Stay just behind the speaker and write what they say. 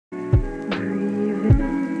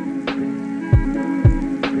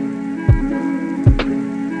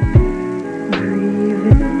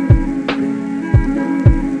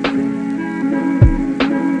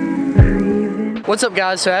What's up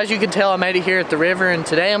guys? So as you can tell, I made it here at the river, and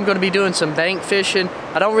today I'm going to be doing some bank fishing.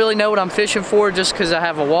 I don't really know what I'm fishing for just because I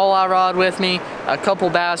have a walleye rod with me, a couple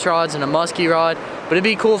bass rods, and a muskie rod. But it'd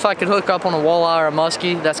be cool if I could hook up on a walleye or a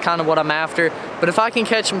muskie. That's kind of what I'm after. But if I can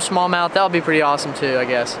catch some smallmouth, that'll be pretty awesome too, I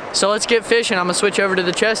guess. So let's get fishing. I'm going to switch over to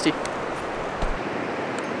the chesty.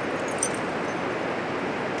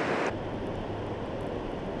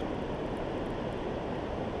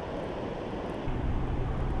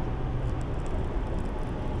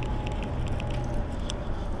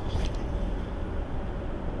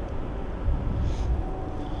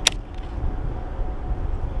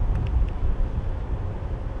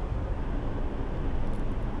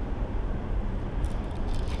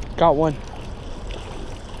 Got one.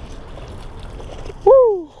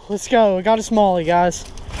 Woo! Let's go. We got a smallie, guys.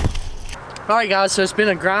 Alright guys, so it's been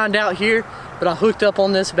a grind out here, but I hooked up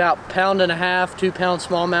on this about 1.5 to 2 pound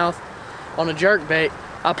smallmouth on a jerkbait.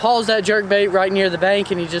 I paused that jerkbait right near the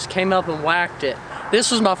bank and he just came up and whacked it.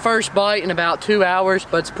 This was my first bite in about 2 hours,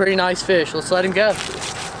 but it's a pretty nice fish. Let's let him go.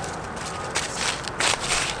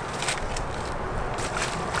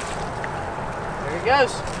 There he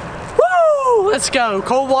goes. Let's go.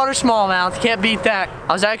 Cold water smallmouth. Can't beat that.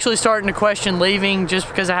 I was actually starting to question leaving just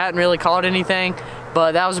because I hadn't really caught anything,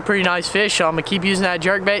 but that was a pretty nice fish, so I'm going to keep using that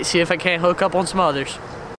jerkbait, see if I can't hook up on some others.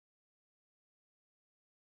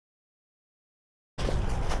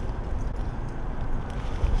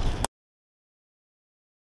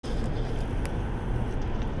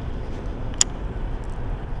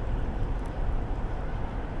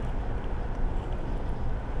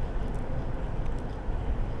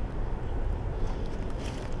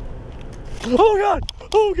 Oh God!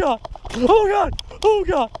 Oh God! Oh God! Oh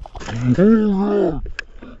God!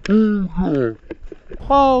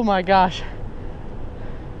 Oh my gosh.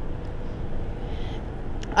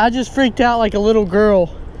 I just freaked out like a little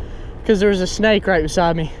girl because there was a snake right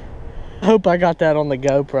beside me. I hope I got that on the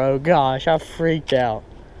GoPro. Gosh, I freaked out.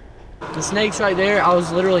 The snake's right there. I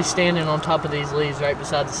was literally standing on top of these leaves right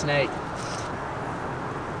beside the snake.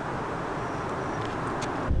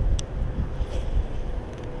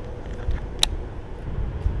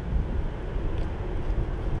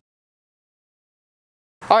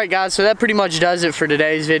 Alright guys, so that pretty much does it for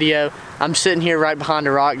today's video. I'm sitting here right behind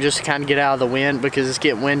a rock just to kind of get out of the wind because it's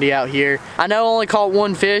getting windy out here. I know I only caught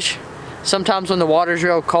one fish. Sometimes when the water's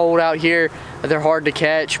real cold out here, they're hard to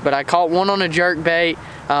catch, but I caught one on a jerkbait,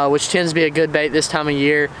 which tends to be a good bait this time of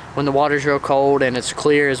year when the water's real cold and it's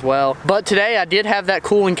clear as well. But today I did have that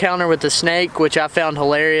cool encounter with the snake, which I found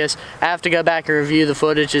hilarious. I have to go back and review the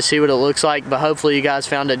footage to see what it looks like, but hopefully you guys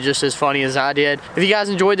found it just as funny as I did. If you guys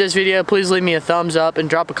enjoyed this video, please leave me a thumbs up and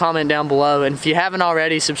drop a comment down below. And if you haven't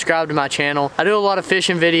already, subscribe to my channel. I do a lot of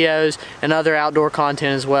fishing videos and other outdoor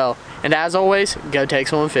content as well. And as always, go take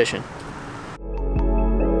someone fishing.